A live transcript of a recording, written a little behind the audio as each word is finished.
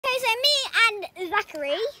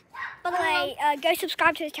Zachary. By the way, go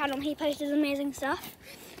subscribe to his channel. He posts amazing stuff.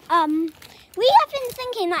 We have been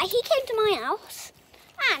thinking that he came to my house,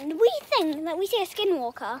 and we think that we see a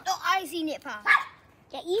skinwalker. Oh, I seen it first.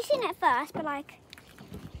 Yeah, you seen it first, but like,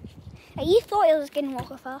 you thought it was a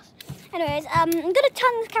skinwalker first. Anyways, I'm gonna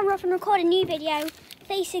turn this camera off and record a new video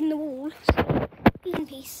facing the wall. Peace and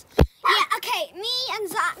peace. Yeah, okay, me and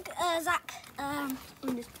Zach,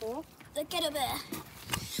 on this floor. Get up there.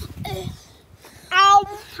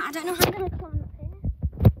 Ow! I don't know how I'm gonna climb up here.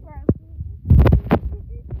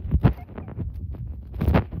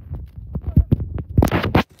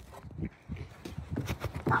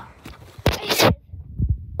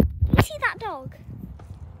 Do you see that dog?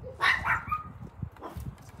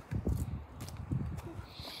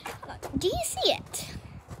 Do you see it?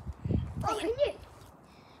 Oh, can you?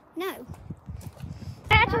 No.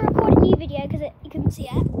 I had to record a new video because you couldn't see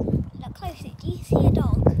it. Look closely. Do you see a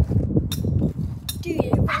dog? Do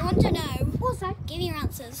you? I want to know. Also, give me your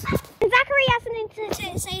answers. Zachary has something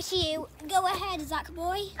to say to you. Go ahead, Zach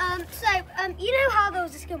boy. You know how there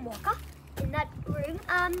was a skinwalker in that room?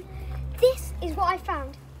 This is what I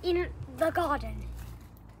found in the garden.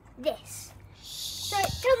 This. So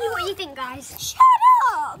tell me what you think, guys. Shut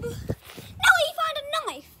up! No, you found a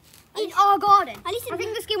knife. In our garden. At least I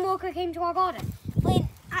think the skinwalker came to our garden. Wait,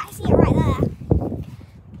 I see it right there.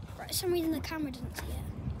 For some reason the camera doesn't see it.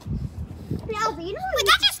 But Elsa, you know. Wait,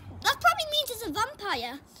 that probably means it's a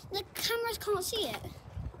vampire. The cameras can't see it.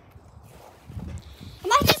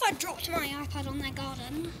 Imagine if I dropped my iPad on their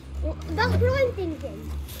garden. Well, that's what I'm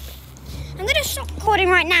thinking. I'm going to stop recording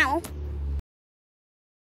right now.